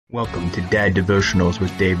Welcome to Dad Devotionals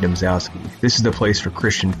with Dave Domzowski. This is the place for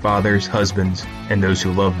Christian fathers, husbands, and those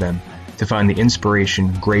who love them to find the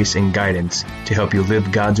inspiration, grace, and guidance to help you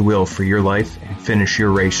live God's will for your life and finish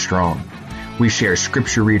your race strong. We share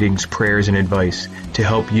scripture readings, prayers, and advice to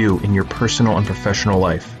help you in your personal and professional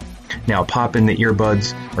life. Now pop in the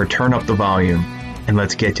earbuds or turn up the volume, and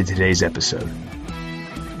let's get to today's episode.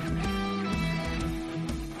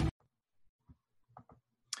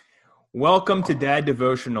 Welcome to Dad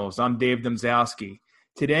Devotionals. I'm Dave Domzowski.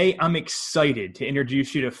 Today, I'm excited to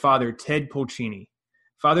introduce you to Father Ted Pulcini.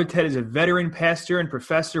 Father Ted is a veteran pastor and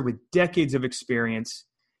professor with decades of experience.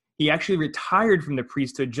 He actually retired from the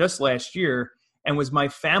priesthood just last year and was my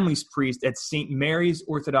family's priest at St. Mary's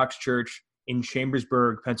Orthodox Church in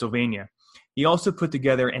Chambersburg, Pennsylvania. He also put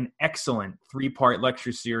together an excellent 3-part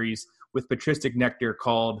lecture series with patristic nectar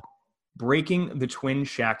called Breaking the Twin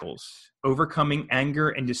Shackles, Overcoming Anger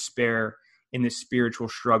and Despair in the Spiritual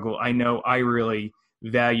Struggle. I know I really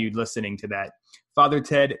valued listening to that. Father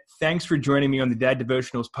Ted, thanks for joining me on the Dad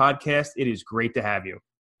Devotionals podcast. It is great to have you.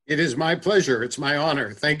 It is my pleasure. It's my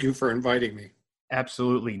honor. Thank you for inviting me.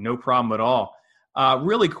 Absolutely. No problem at all.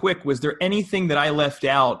 Really quick, was there anything that I left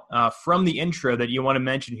out from the intro that you want to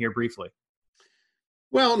mention here briefly?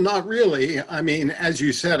 Well, not really. I mean, as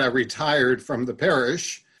you said, I retired from the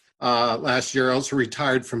parish last year. I also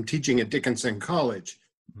retired from teaching at Dickinson College,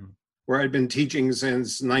 where I'd been teaching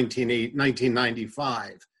since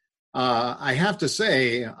 1995. I have to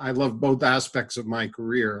say, I love both aspects of my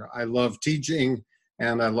career. I love teaching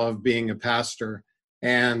and I love being a pastor.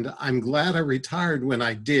 And I'm glad I retired when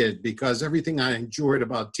I did, because everything I enjoyed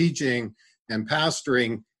about teaching and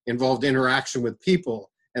pastoring involved interaction with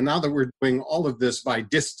people. And now that we're doing all of this by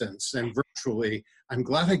distance and virtually, I'm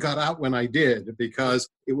glad I got out when I did, because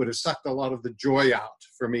it would have sucked a lot of the joy out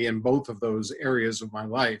for me in both of those areas of my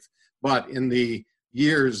life. But in the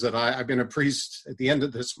years that I've been a priest, at the end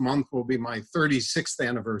of this month will be my 36th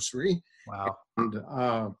anniversary. Wow. And,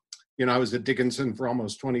 I was at Dickinson for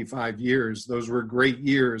almost 25 years. Those were great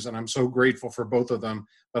years, and I'm so grateful for both of them.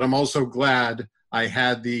 But I'm also glad I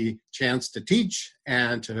had the chance to teach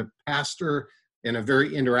and to pastor in a very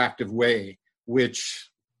interactive way, which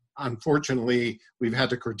unfortunately we've had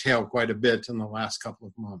to curtail quite a bit in the last couple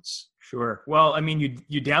of months. Sure. Well, I mean,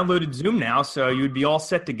 you downloaded Zoom now, so you'd be all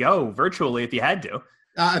set to go virtually if you had to.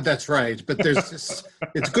 That's right. But it's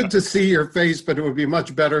good to see your face, but it would be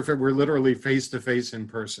much better if it were literally face-to-face in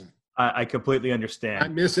person. I completely understand. I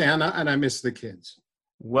miss Anna and I miss the kids.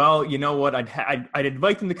 Well, you know what? I'd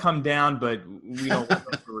invite them to come down, but we don't want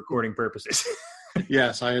them for recording purposes.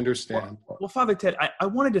 Yes, I understand. Well, Father Ted, I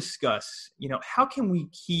want to discuss, how can we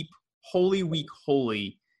keep Holy Week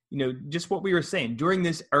holy, just what we were saying during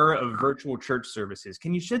this era of virtual church services.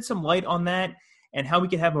 Can you shed some light on that and how we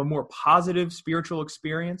can have a more positive spiritual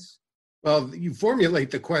experience? Well, you formulate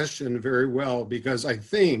the question very well, because I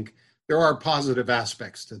think there are positive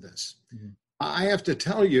aspects to this. Mm-hmm. I have to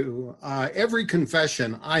tell you, every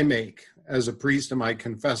confession I make as a priest and my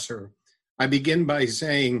confessor, I begin by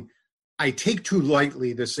saying, I take too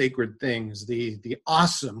lightly the sacred things, the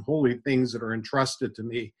awesome holy things that are entrusted to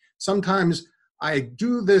me. Sometimes I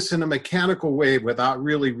do this in a mechanical way without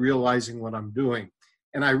really realizing what I'm doing.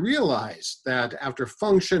 And I realize that after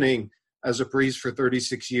functioning as a priest for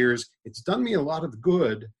 36 years, it's done me a lot of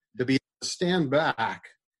good to be able to stand back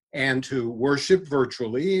and to worship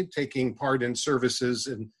virtually, taking part in services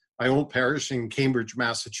in my old parish in Cambridge,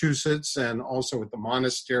 Massachusetts, and also at the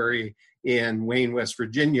monastery in Wayne, West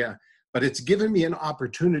Virginia. But it's given me an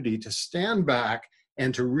opportunity to stand back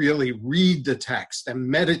and to really read the text and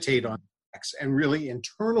meditate on the text and really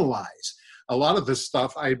internalize a lot of the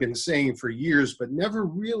stuff I've been saying for years, but never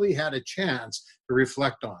really had a chance to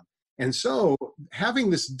reflect on. And so having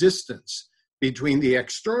this distance between the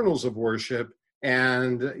externals of worship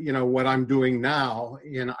and, what I'm doing now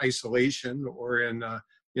in isolation or in,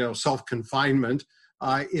 self-confinement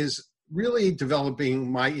is really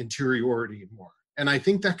developing my interiority more. And I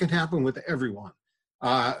think that can happen with everyone.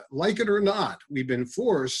 Like it or not, we've been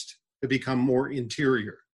forced to become more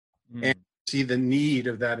interior and see the need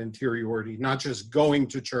of that interiority, not just going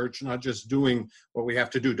to church, not just doing what we have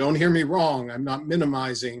to do. Don't hear me wrong. I'm not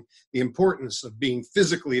minimizing the importance of being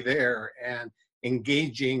physically there and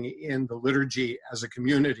engaging in the liturgy as a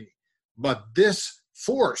community. But this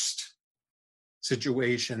forced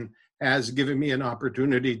situation has given me an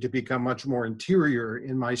opportunity to become much more interior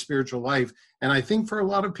in my spiritual life. And I think for a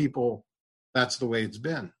lot of people, that's the way it's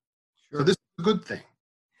been. Sure. So this is a good thing.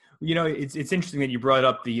 It's interesting that you brought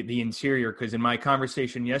up the interior, because in my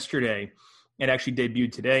conversation yesterday, it actually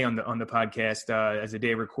debuted today on the podcast as a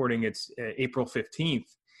day of recording. It's April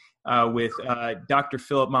 15th. with Dr.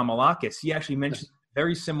 Philip Mamalakis. He actually mentioned a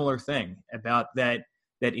very similar thing about that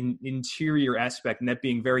interior aspect, and that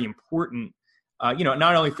being very important,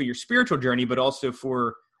 not only for your spiritual journey, but also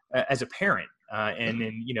for as a parent. And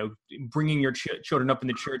bringing your children up in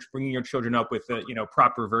the church, bringing your children up with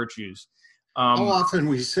proper virtues. How often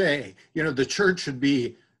we say, the church should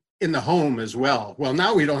be in the home as well. Well,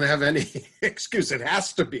 now we don't have any excuse. It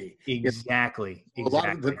has to be. Exactly. A lot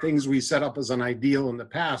of the things we set up as an ideal in the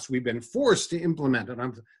past, we've been forced to implement. And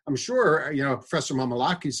I'm sure, Professor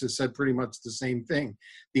Mamalakis has said pretty much the same thing.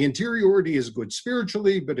 The interiority is good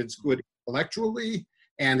spiritually, but it's good intellectually,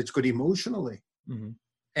 and it's good emotionally. Mm-hmm.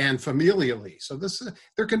 And familially. So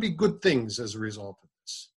there can be good things as a result of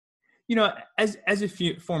this. As a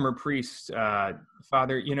former priest,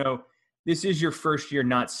 Father, this is your first year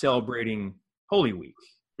not celebrating Holy Week.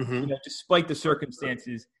 Mm-hmm. Despite the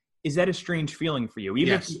circumstances, is that a strange feeling for you?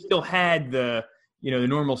 Even if you still had the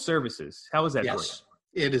normal services, how is that for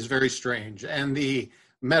you? It is very strange. And the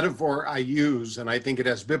metaphor I use, and I think it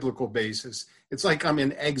has biblical basis, it's like I'm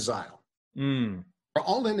in exile. Mm. We're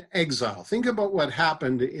all in exile. Think about what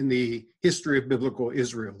happened in the history of biblical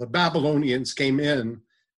Israel. The Babylonians came in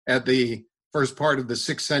at the first part of the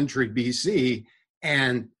 6th century BC,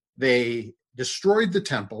 and they destroyed the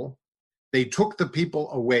temple. They took the people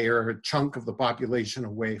away, or a chunk of the population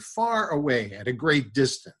away, far away, at a great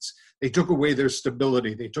distance. They took away their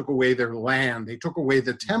stability. They took away their land. They took away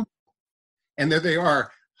the temple. And there they are,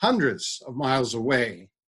 hundreds of miles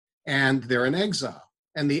away, and they're in exile.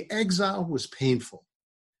 And the exile was painful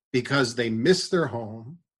because they missed their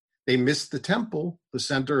home. They missed the temple, the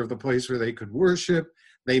center of the place where they could worship.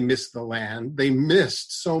 They missed the land. They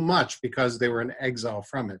missed so much because they were in exile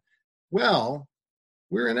from it. Well,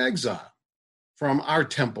 we're in exile from our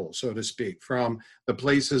temple, so to speak, from the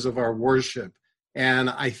places of our worship. And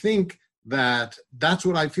I think that's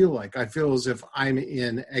what I feel like. I feel as if I'm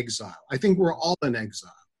in exile. I think we're all in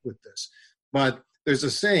exile with this. But there's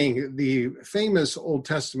a saying, the famous Old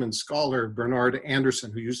Testament scholar Bernard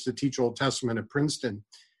Anderson, who used to teach Old Testament at Princeton,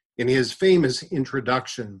 in his famous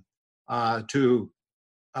introduction to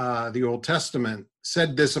the Old Testament,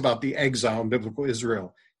 said this about the exile in biblical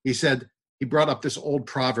Israel. He brought up this old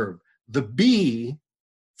proverb: the bee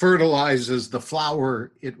fertilizes the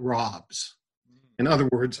flower it robs. In other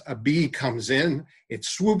words, a bee comes in, it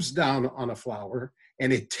swoops down on a flower,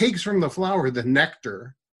 and it takes from the flower the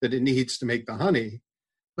nectar that it needs to make the honey,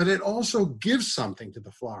 but it also gives something to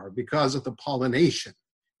the flower because of the pollination.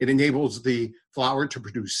 It enables the flower to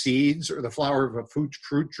produce seeds, or the flower of a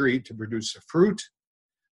fruit tree to produce a fruit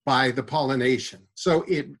by the pollination. So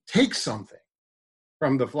it takes something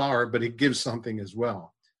from the flower, but it gives something as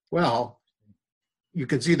well. Well, you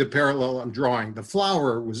can see the parallel I'm drawing. The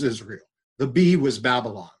flower was Israel. The bee was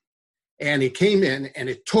Babylon. And it came in and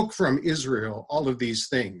it took from Israel all of these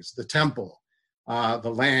things: the temple,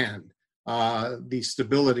 the land, the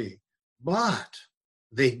stability. But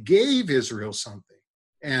they gave Israel something.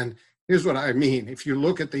 And here's what I mean. If you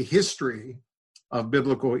look at the history of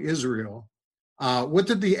biblical Israel, what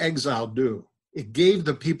did the exile do? It gave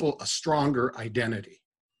the people a stronger identity.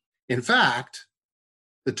 In fact,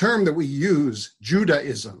 the term that we use,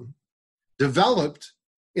 Judaism, developed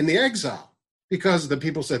in the exile because the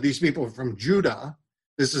people said, these people are from Judah,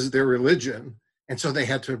 this is their religion. And so they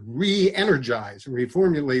had to re-energize and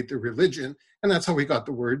reformulate their religion. And that's how we got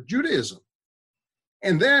the word Judaism.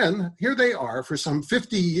 And then here they are for some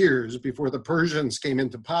 50 years before the Persians came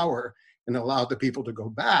into power and allowed the people to go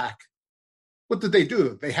back. What did they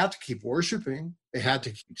do? They had to keep worshiping. They had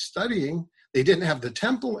to keep studying. They didn't have the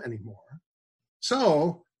temple anymore.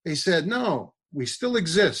 So they said, no, we still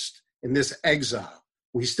exist in this exile.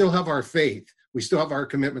 We still have our faith. We still have our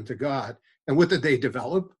commitment to God. And what did they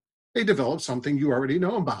develop? They developed something you already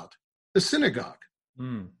know about, the synagogue.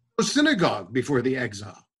 The synagogue before the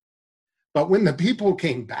exile. But when the people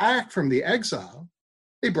came back from the exile,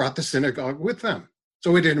 they brought the synagogue with them.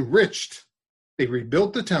 So it enriched. They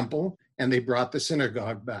rebuilt the temple and they brought the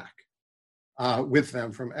synagogue back with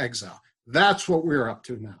them from exile. That's what we're up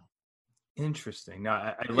to now. Interesting. No,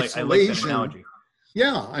 I like that analogy.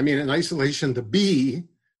 Yeah, I mean, in isolation, the bee,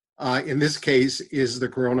 in this case, is the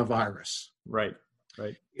coronavirus. Right.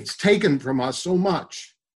 It's taken from us so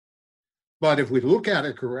much. But if we look at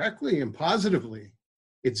it correctly and positively,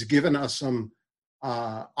 it's given us some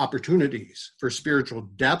opportunities for spiritual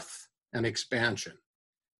depth and expansion.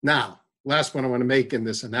 Now, last one I want to make in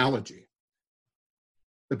this analogy.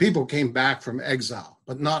 The people came back from exile,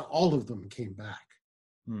 but not all of them came back.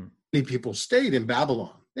 Many people stayed in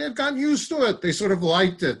Babylon. They had gotten used to it. They sort of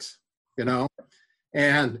liked it,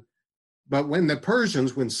 And But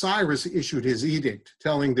when Cyrus issued his edict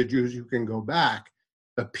telling the Jews you can go back,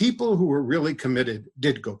 the people who were really committed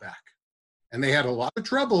did go back. And they had a lot of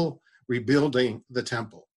trouble rebuilding the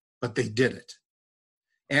temple, but they did it.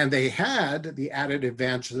 And they had the added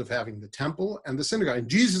advantages of having the temple and the synagogue. In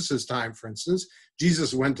Jesus' time, for instance,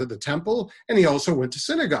 Jesus went to the temple and he also went to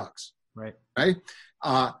synagogues. Right.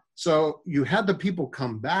 So you had the people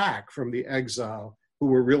come back from the exile who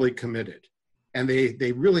were really committed. And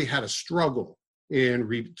they really had a struggle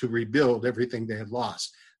to rebuild everything they had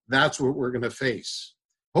lost. That's what we're going to face.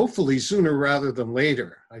 Hopefully sooner rather than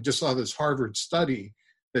later. I just saw this Harvard study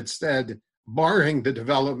that said, barring the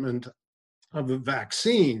development of a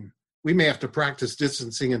vaccine, we may have to practice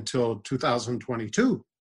distancing until 2022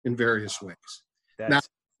 in various ways. Now,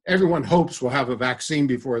 everyone hopes we'll have a vaccine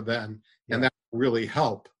before then, and that will really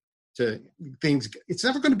help to things. It's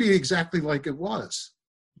never going to be exactly like it was.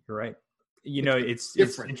 You're right. It's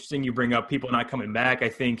interesting you bring up people not coming back. I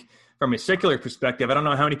think from a secular perspective, I don't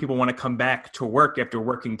know how many people want to come back to work after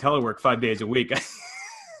working telework 5 days a week.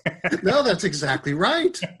 No, that's exactly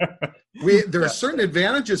right. There are certain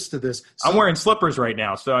advantages to this. I'm wearing slippers right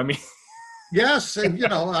now, so I mean. Yes, and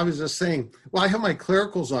I was just saying, well, I have my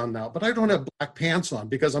clericals on now, but I don't have black pants on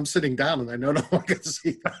because I'm sitting down and I know no one can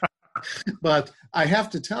see that. But I have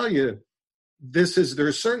to tell you, there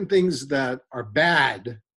are certain things that are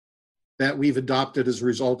bad that we've adopted as a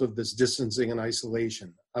result of this distancing and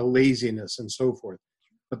isolation, a laziness and so forth.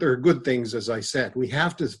 But there are good things, as I said. We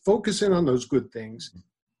have to focus in on those good things,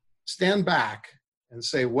 stand back and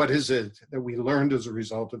say, what is it that we learned as a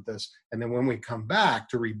result of this? And then when we come back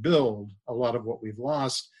to rebuild a lot of what we've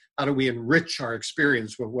lost, how do we enrich our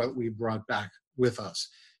experience with what we brought back with us?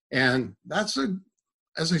 And as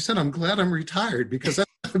I said, I'm glad I'm retired because that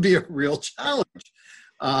would be a real challenge.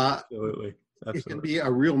 Absolutely. It can be a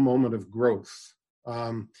real moment of growth.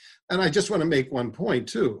 And I just want to make one point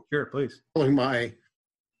too. Sure, please. Following my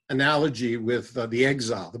analogy with the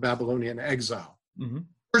exile, the Babylonian exile. Mm-hmm.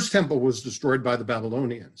 First temple was destroyed by the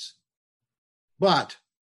Babylonians. But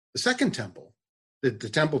the second temple, the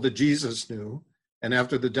temple that Jesus knew, and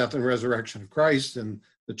after the death and resurrection of Christ and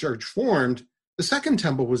the church formed, the second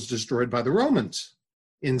temple was destroyed by the Romans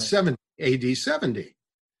in AD 70.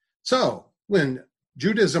 So when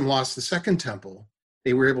Judaism lost the second temple,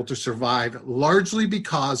 they were able to survive largely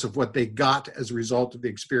because of what they got as a result of the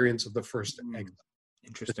experience of the first exile.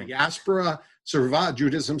 Interesting. The diaspora survived.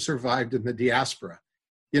 Judaism survived in the diaspora.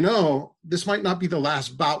 This might not be the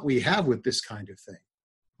last bout we have with this kind of thing.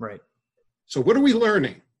 Right. So what are we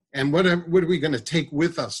learning? And what are we going to take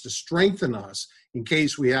with us to strengthen us in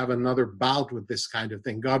case we have another bout with this kind of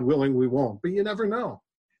thing? God willing, we won't, but you never know.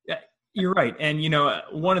 Yeah, you're right. And,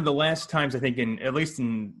 one of the last times I think at least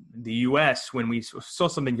in the U.S. when we saw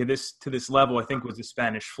something to this level, I think was the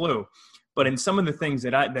Spanish flu. But in some of the things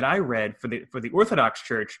that I read for the Orthodox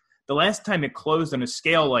Church, the last time it closed on a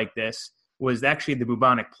scale like this was actually the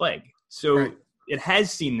bubonic plague. So It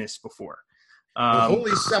has seen this before. The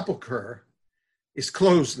Holy Sepulchre is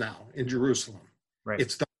closed now in Jerusalem. Right.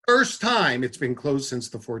 It's the first time it's been closed since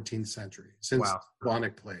the 14th century, since the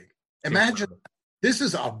bubonic plague. Imagine, this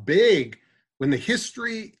is when the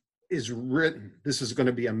history is written, this is going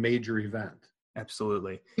to be a major event.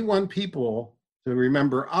 Absolutely. We want people to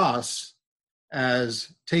remember us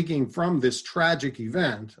as taking from this tragic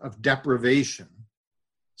event of deprivation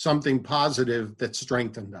something positive that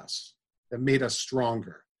strengthened us, that made us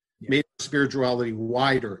stronger, made our spirituality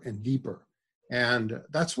wider and deeper. And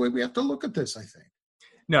that's the way we have to look at this, I think.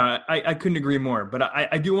 No, I couldn't agree more. But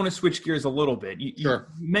I do want to switch gears a little bit. Sure.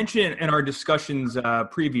 You mentioned in our discussions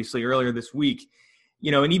previously, earlier this week,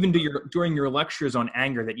 and even during your lectures on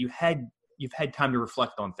anger, that you've had time to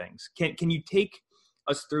reflect on things. Can you take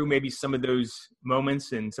us through maybe some of those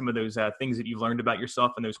moments and some of those things that you've learned about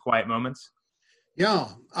yourself in those quiet moments? Yeah,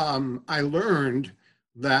 I learned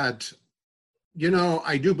that,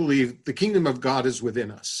 I do believe the kingdom of God is within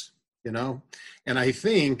us, and I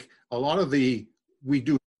think a lot of the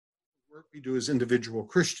work we do as individual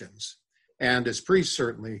Christians and as priests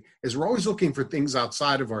certainly is we're always looking for things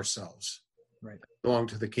outside of ourselves that belong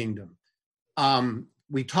to the kingdom.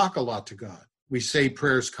 We talk a lot to God. We say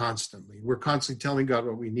prayers constantly. We're constantly telling God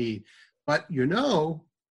what we need. But,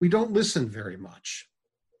 we don't listen very much.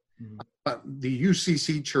 The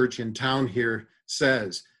UCC church in town here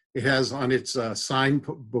says, it has on its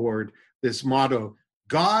signboard this motto,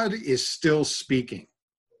 God is still speaking.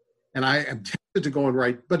 And I am tempted to go and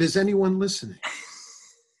write, but is anyone listening?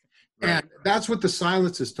 And that's what the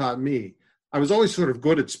silence has taught me. I was always sort of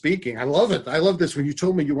good at speaking. I love it. I love this. When you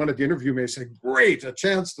told me you wanted to interview me, I said, great, a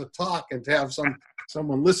chance to talk and to have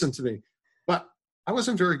someone listen to me. But I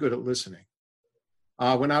wasn't very good at listening.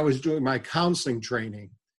 When I was doing my counseling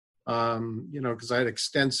training, because I had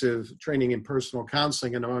extensive training in personal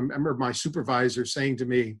counseling, and I remember my supervisor saying to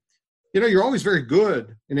me, you're always very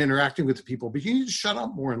good in interacting with people, but you need to shut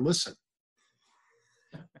up more and listen.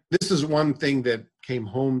 This is one thing that came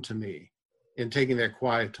home to me in taking that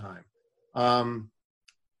quiet time. I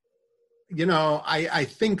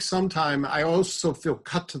think sometime I also feel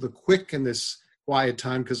cut to the quick in this quiet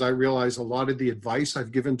time because I realize a lot of the advice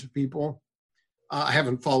I've given to people, I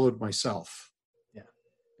haven't followed myself. Yeah.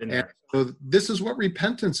 And so this is what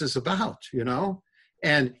repentance is about,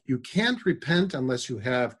 and you can't repent unless you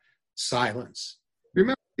have silence.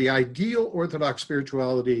 Remember, the ideal Orthodox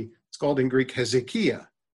spirituality, it's called in Greek hezekia,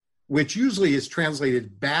 which usually is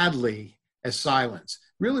translated badly as silence.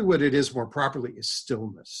 Really what it is more properly is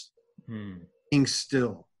stillness. Being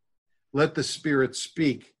still. Let the Spirit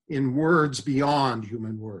speak in words beyond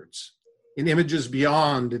human words, in images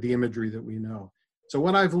beyond the imagery that we know. So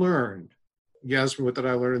what I've learned, you asked me what did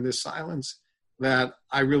I learn in this silence, that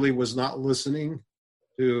I really was not listening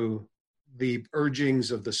to the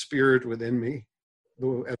urgings of the Spirit within me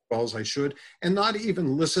as well as I should, and not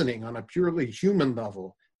even listening on a purely human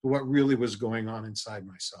level to what really was going on inside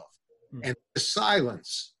myself. And the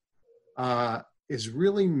silence is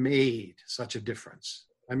really made such a difference.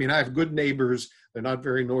 I mean, I have good neighbors, they're not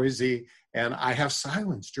very noisy, and I have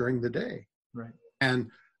silence during the day. Right.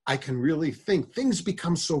 And I can really think. Things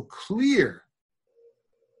become so clear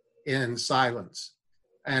in silence.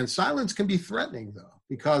 And silence can be threatening, though,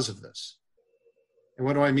 because of this. And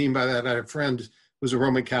what do I mean by that? I had a friend who's a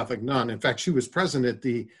Roman Catholic nun. In fact, she was present at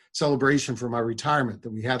the celebration for my retirement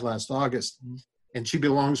that we had last August. And she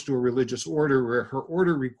belongs to a religious order where her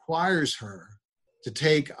order requires her to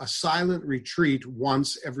take a silent retreat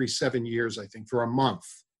once every 7 years, I think, for a month.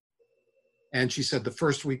 And she said, the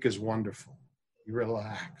first week is wonderful. You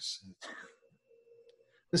relax.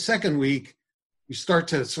 The second week, you start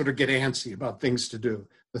to sort of get antsy about things to do.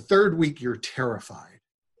 The third week, you're terrified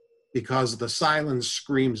because the silence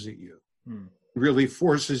screams at you. It really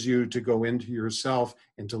forces you to go into yourself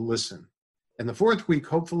and to listen. And the fourth week,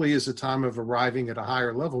 hopefully, is a time of arriving at a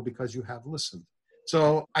higher level because you have listened.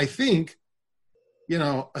 So I think,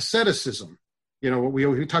 asceticism,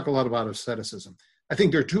 we talk a lot about asceticism. I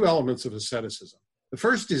think there are two elements of asceticism. The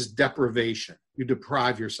first is deprivation. You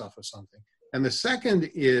deprive yourself of something. And the second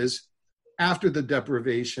is, after the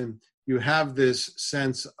deprivation, you have this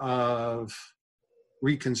sense of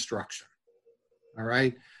reconstruction. All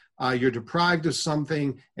right? You're deprived of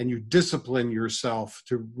something and you discipline yourself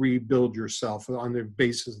to rebuild yourself on the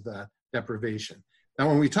basis of that deprivation. Now,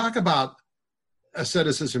 when we talk about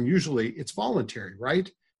asceticism, usually it's voluntary,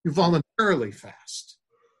 right? You voluntarily fast.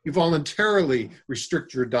 You voluntarily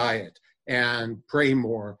restrict your diet and pray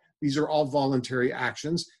more. These are all voluntary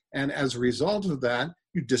actions. And as a result of that,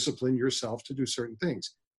 you discipline yourself to do certain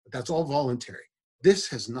things. But that's all voluntary. This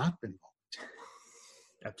has not been voluntary.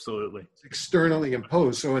 Absolutely. It's externally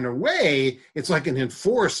imposed. So in a way, it's like an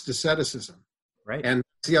enforced asceticism. Right. And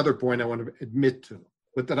that's the other point I want to admit to.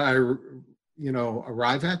 But that I,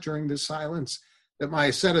 arrive at during this silence, that my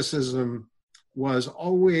asceticism was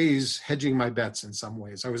always hedging my bets in some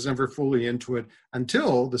ways. I was never fully into it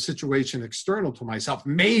until the situation external to myself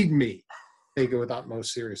made me take it with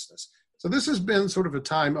utmost seriousness. So this has been sort of a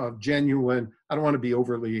time of genuine, I don't want to be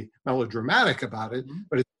overly melodramatic about it,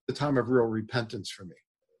 but it's a time of real repentance for me.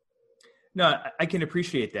 No, I can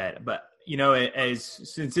appreciate that. But,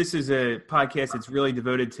 since this is a podcast that's really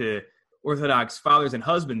devoted to Orthodox fathers and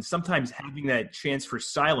husbands, sometimes having that chance for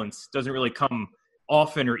silence doesn't really come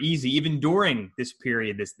often or easy, even during this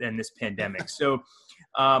period, this pandemic. So,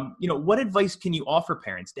 what advice can you offer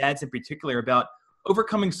parents, dads in particular, about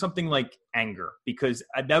overcoming something like anger? Because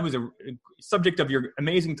that was a subject of your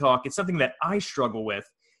amazing talk. It's something that I struggle with.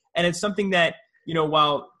 And it's something that,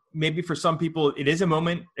 while maybe for some people it is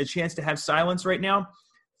a chance to have silence right now,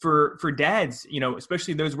 for dads,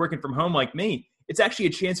 especially those working from home like me, it's actually a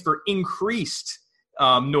chance for increased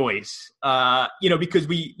noise, because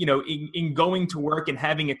we, in going to work and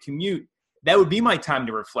having a commute, that would be my time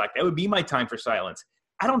to reflect. That would be my time for silence.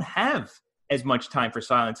 I don't have as much time for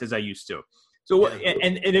silence as I used to. So,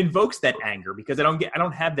 and it invokes that anger because I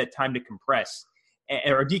don't have that time to compress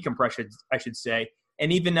or decompress, I should say.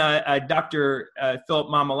 And even Dr. Philip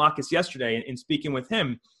Mamalakis yesterday, in speaking with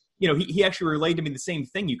him, he actually relayed to me the same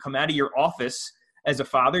thing. You come out of your office as a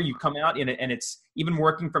father, you come out and it's even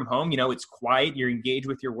working from home, it's quiet, you're engaged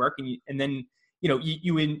with your work, and then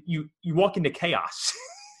you walk into chaos.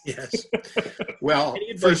 Yes. Well,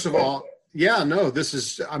 first of all,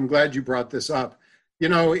 I'm glad you brought this up.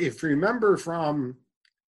 If you remember from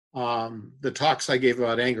the talks I gave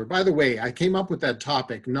about anger. By the way, I came up with that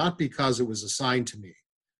topic not because it was assigned to me.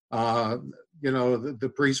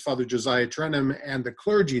 The priest, Father Josiah Trenham, and the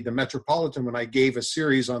clergy, the Metropolitan, when I gave a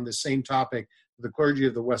series on the same topic, the clergy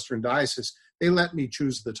of the Western Diocese, they let me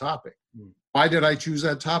choose the topic. Why did I choose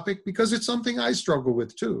that topic? Because it's something I struggle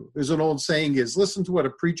with too. There's an old saying is, listen to what a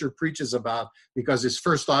preacher preaches about because his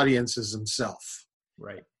first audience is himself.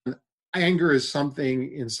 Right. And anger is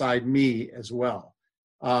something inside me as well.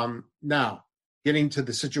 Now, getting to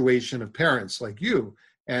the situation of parents like you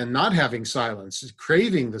and not having silence,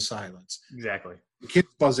 craving the silence. Exactly. The kids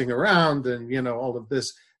buzzing around and, all of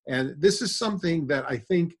this. And this is something that I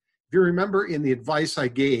think, if you remember in the advice I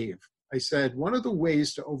gave, I said, one of the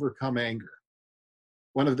ways to overcome anger,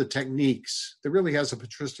 one of the techniques that really has a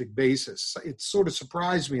patristic basis, it sort of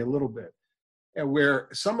surprised me a little bit, where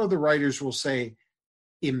some of the writers will say,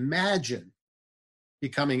 imagine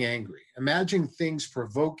becoming angry. Imagine things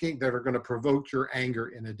that are going to provoke your anger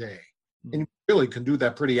in a day. And you really can do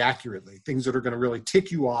that pretty accurately. Things that are going to really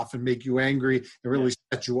tick you off and make you angry and really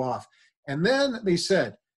set you off. And then they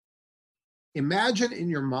said, imagine in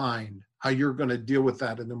your mind how you're going to deal with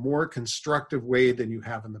that in a more constructive way than you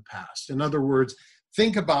have in the past. In other words,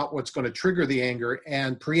 think about what's going to trigger the anger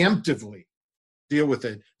and preemptively deal with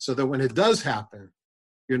it so that when it does happen,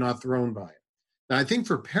 you're not thrown by it. Now, I think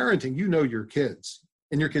for parenting, your kids,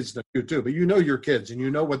 and your kids know you too, but you know your kids and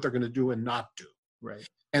you know what they're going to do and not do. Right.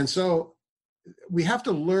 And so we have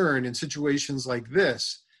to learn in situations like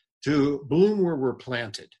this to bloom where we're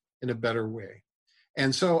planted in a better way.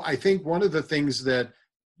 And so I think one of the things that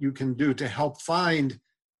you can do to help find,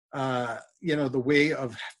 the way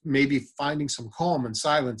of maybe finding some calm and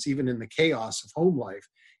silence, even in the chaos of home life,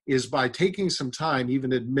 is by taking some time,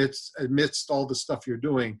 even amidst all the stuff you're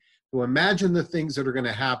doing, to imagine the things that are going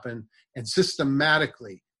to happen and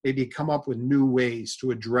systematically maybe come up with new ways to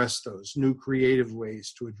address those, new creative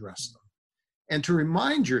ways to address them. And to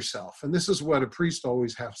remind yourself, and this is what a priest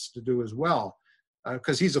always has to do as well,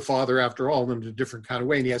 because he's a father after all, in a different kind of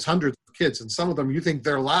way, and he has hundreds of kids, and some of them you think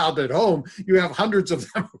they're loud at home, you have hundreds of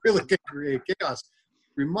them who really can create chaos.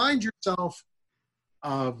 Remind yourself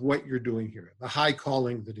of what you're doing here, the high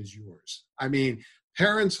calling that is yours. I mean,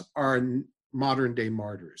 parents are modern day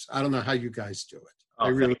martyrs. I don't know how you guys do it.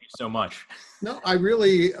 Oh, thank you so much. No,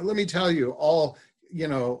 let me tell you, all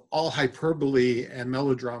hyperbole and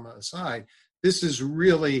melodrama aside, this is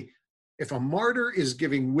really, if a martyr is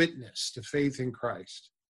giving witness to faith in Christ,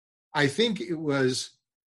 I think it was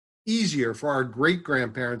easier for our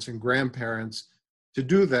great-grandparents and grandparents to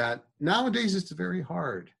do that. Nowadays, it's very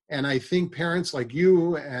hard. And I think parents like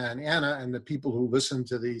you and Anna and the people who listen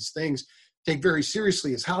to these things take very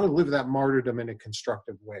seriously is how to live that martyrdom in a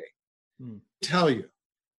constructive way. I tell you,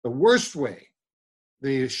 the worst way,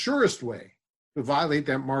 the surest way to violate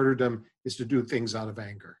that martyrdom is to do things out of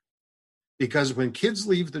anger. Because when kids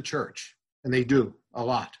leave the church, and they do a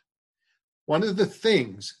lot, one of the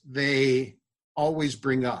things they always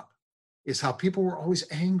bring up is how people were always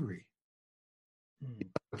angry.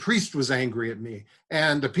 The priest was angry at me,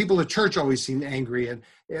 and the people at church always seemed angry, and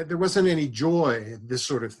there wasn't any joy, this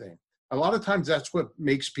sort of thing. A lot of times that's what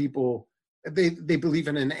makes people, they believe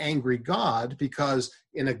in an angry God, because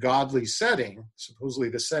in a godly setting, supposedly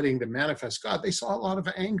the setting that manifests God, they saw a lot of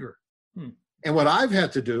anger. And what I've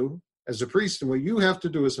had to do as a priest, and what you have to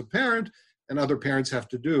do as a parent, and other parents have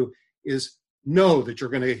to do, is know that you're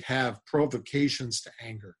going to have provocations to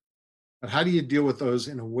anger. But how do you deal with those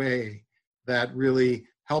in a way that really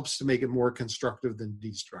helps to make it more constructive than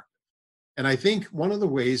destructive? And I think one of the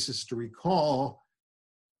ways is to recall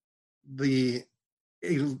the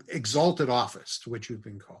exalted office to which you've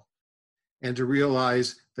been called, and to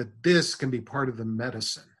realize that this can be part of the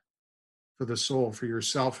medicine for the soul, for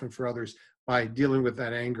yourself and for others, by dealing with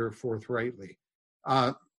that anger forthrightly.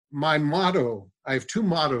 My motto, I have two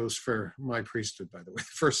mottos for my priesthood, by the way. The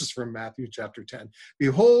first is from Matthew chapter 10.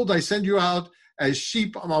 Behold, I send you out as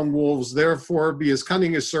sheep among wolves, therefore be as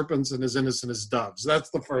cunning as serpents and as innocent as doves. That's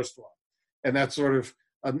the first one. And that's sort of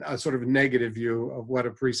a sort of negative view of what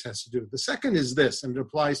a priest has to do. The second is this, and it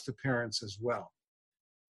applies to parents as well.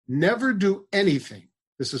 Never do anything.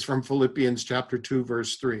 This is from Philippians chapter 2,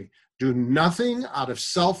 verse 3. Do nothing out of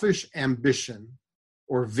selfish ambition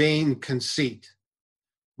or vain conceit,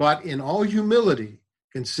 but in all humility,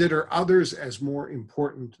 consider others as more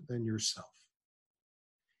important than yourself.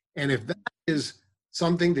 And if that is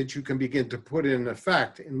something that you can begin to put in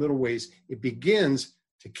effect in little ways, it begins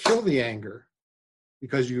to kill the anger,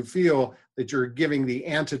 because you feel that you're giving the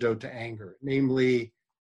antidote to anger, namely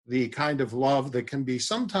the kind of love that can be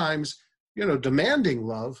sometimes, demanding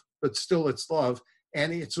love, but still it's love.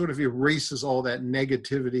 and it sort of erases all that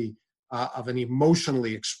negativity of an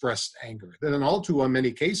emotionally expressed anger that in all too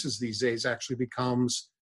many cases these days actually becomes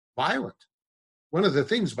violent. One of the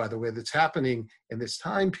things, by the way, that's happening in this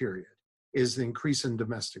time period is the increase in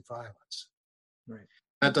domestic violence. Right.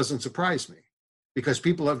 That doesn't surprise me because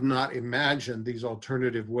people have not imagined these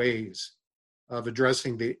alternative ways of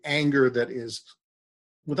addressing the anger that is,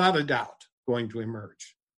 without a doubt, going to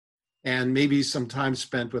emerge. And maybe some time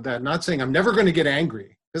spent with that. Not saying I'm never going to get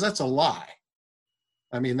angry, because that's a lie.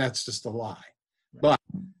 I mean, that's just a lie. But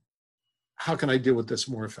how can I deal with this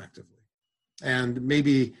more effectively? And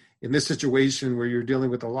maybe in this situation where you're dealing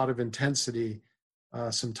with a lot of intensity,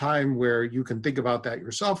 some time where you can think about that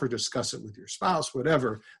yourself or discuss it with your spouse,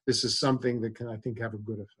 whatever, this is something that can, I think, have a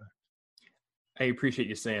good effect. I appreciate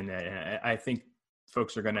you saying that. And I think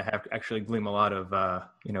folks are going to have to actually glean a lot of,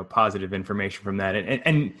 positive information from that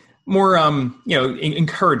and more,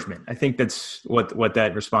 encouragement. I think that's what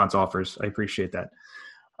that response offers. I appreciate that.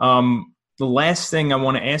 The last thing I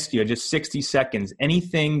want to ask you, just 60 seconds,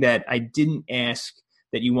 anything that I didn't ask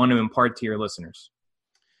that you want to impart to your listeners?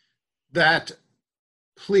 That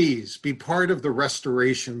please be part of the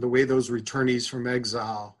restoration, the way those returnees from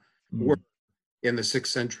exile were in the 6th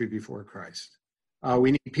century before Christ.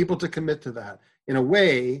 We need people to commit to that. In a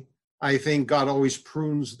way, I think God always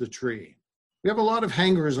prunes the tree. We have a lot of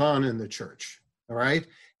hangers-on in the church, all right?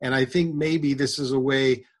 And I think maybe this is a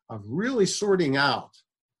way of really sorting out,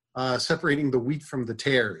 separating the wheat from the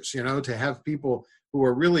tares, to have people who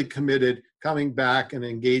are really committed coming back and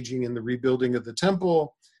engaging in the rebuilding of the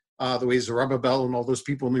temple, the way Zerubbabel and all those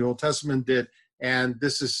people in the Old Testament did. And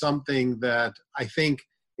this is something that I think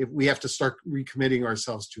if we have to start recommitting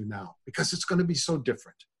ourselves to now, because it's going to be so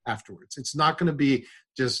different afterwards. It's not going to be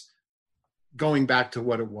just going back to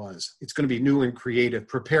what it was. It's going to be new and creative.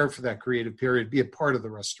 Prepare for that creative period. Be a part of the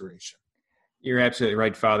restoration. You're absolutely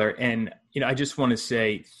right, Father. And, I just want to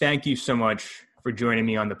say thank you so much for joining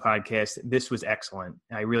me on the podcast. This was excellent.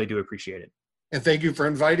 I really do appreciate it. And thank you for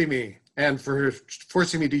inviting me and for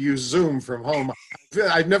forcing me to use Zoom from home.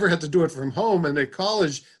 I've never had to do it from home. And at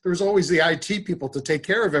college, there was always the IT people to take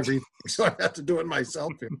care of everything. So I had to do it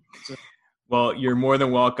myself here. So. Well, you're more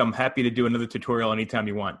than welcome. Happy to do another tutorial anytime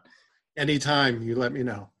you want. Anytime, you let me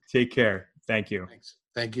know. Take care. Thank you. Thanks.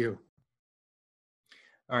 Thank you.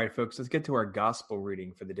 All right, folks, let's get to our gospel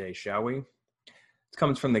reading for the day, shall we? It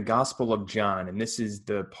comes from the Gospel of John, and this is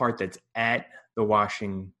the part that's at the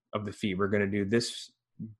washing of the feet. We're going to do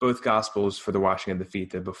both gospels for the washing of the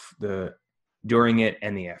feet, the during it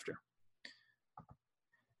and the after.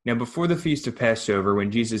 Now, before the feast of Passover,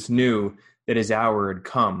 when Jesus knew that his hour had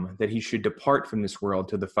come, that he should depart from this world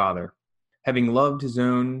to the Father, having loved his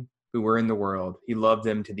own who were in the world, he loved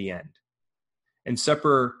them to the end. And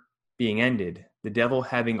supper being ended, the devil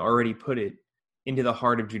having already put it into the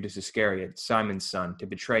heart of Judas Iscariot, Simon's son, to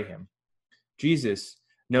betray him, Jesus,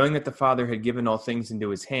 knowing that the Father had given all things into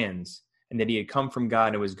his hands, and that he had come from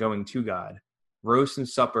God and was going to God, rose from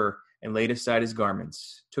supper and laid aside his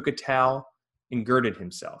garments, took a towel and girded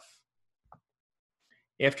himself.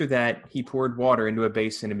 After that, he poured water into a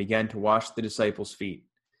basin and began to wash the disciples' feet,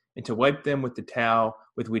 and to wipe them with the towel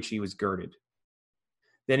with which he was girded.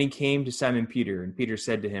 Then he came to Simon Peter, and Peter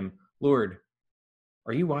said to him, Lord,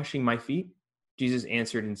 are you washing my feet? Jesus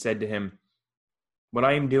answered and said to him, What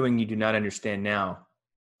I am doing you do not understand now,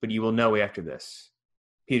 but you will know after this.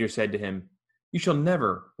 Peter said to him, You shall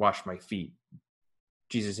never wash my feet.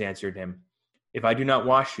 Jesus answered him, If I do not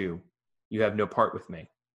wash you, you have no part with me.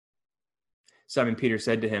 Simon Peter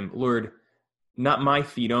said to him, Lord, not my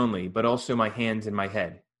feet only, but also my hands and my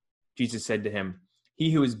head. Jesus said to him, He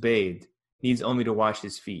who is bathed needs only to wash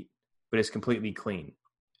his feet, but is completely clean.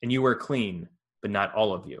 And you are clean, but not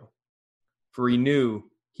all of you. For he knew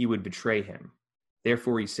he would betray him.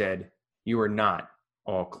 Therefore he said, You are not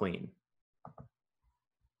all clean.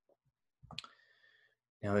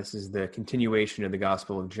 Now this is the continuation of the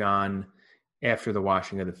Gospel of John after the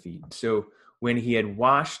washing of the feet. So when he had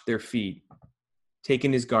washed their feet,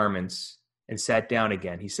 taken his garments, and sat down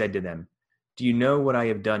again, he said to them, Do you know what I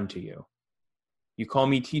have done to you? You call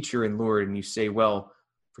me teacher and Lord, and you say, Well,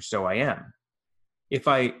 for so I am. If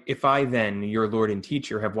I then, your Lord and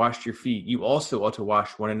teacher, have washed your feet, you also ought to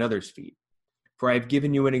wash one another's feet. For I have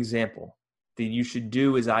given you an example, that you should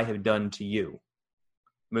do as I have done to you.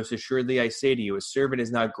 Most assuredly I say to you, a servant is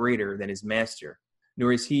not greater than his master,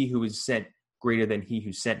 nor is he who is sent greater than he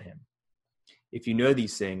who sent him. If you know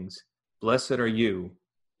these things, blessed are you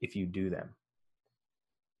if you do them.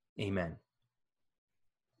 Amen.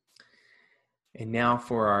 And now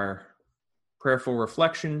for our prayerful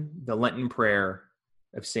reflection, the Lenten prayer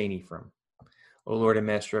of St. Ephraim. O Lord and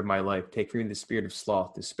Master of my life, take from me the spirit of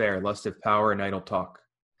sloth, despair, lust of power, and idle talk.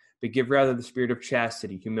 But give rather the spirit of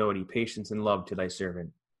chastity, humility, patience, and love to thy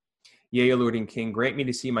servant. Yea, O Lord and King, grant me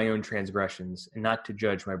to see my own transgressions, and not to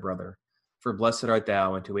judge my brother. For blessed art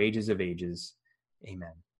thou unto ages of ages.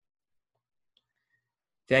 Amen.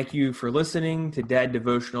 Thank you for listening to Dad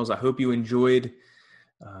Devotionals. I hope you enjoyed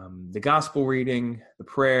the gospel reading, the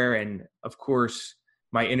prayer, and, of course,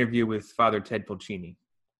 my interview with Father Ted Pulcini.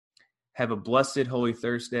 Have a blessed Holy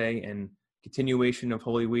Thursday and continuation of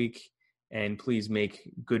Holy Week, and please make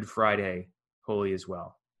Good Friday holy as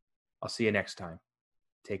well. I'll see you next time.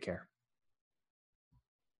 Take care.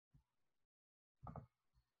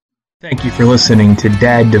 Thank you for listening to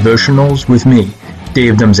Dad Devotionals with me,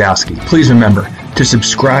 Dave Domzowski. Please remember to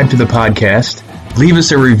subscribe to the podcast, leave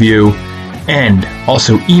us a review, and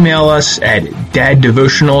also email us at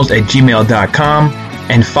daddevotionals@gmail.com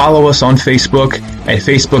and follow us on Facebook at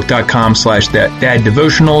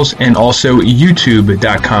facebook.com/daddevotionals and also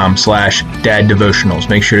youtube.com/daddevotionals.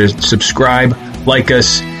 Make sure to subscribe, like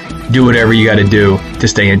us, do whatever you got to do to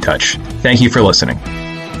stay in touch. Thank you for listening.